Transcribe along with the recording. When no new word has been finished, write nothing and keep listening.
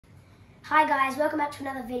Hi guys, welcome back to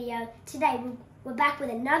another video. Today we're back with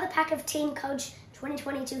another pack of Team Coach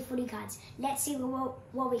 2022 footy cards. Let's see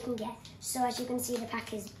what we can get. So as you can see, the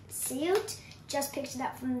pack is sealed. Just picked it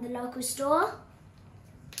up from the local store.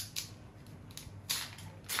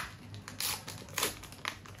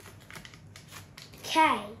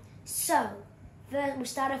 Okay, so first we'll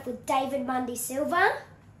start off with David Mundy Silver.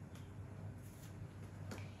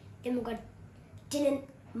 Then we've got Dylan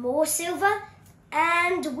Moore Silver.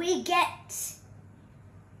 And we get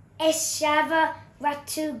Eshava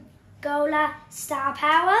Ratugola Star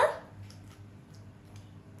Power.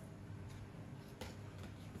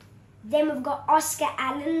 Then we've got Oscar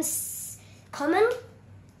Allen's Common,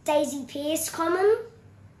 Daisy Pearce Common,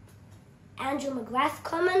 Andrew McGrath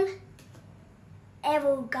Common,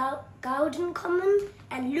 Errol Golden Common,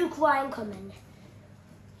 and Luke Ryan Common.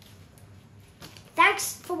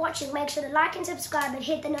 Thanks for watching. Make sure to like and subscribe and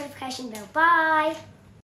hit the notification bell. Bye!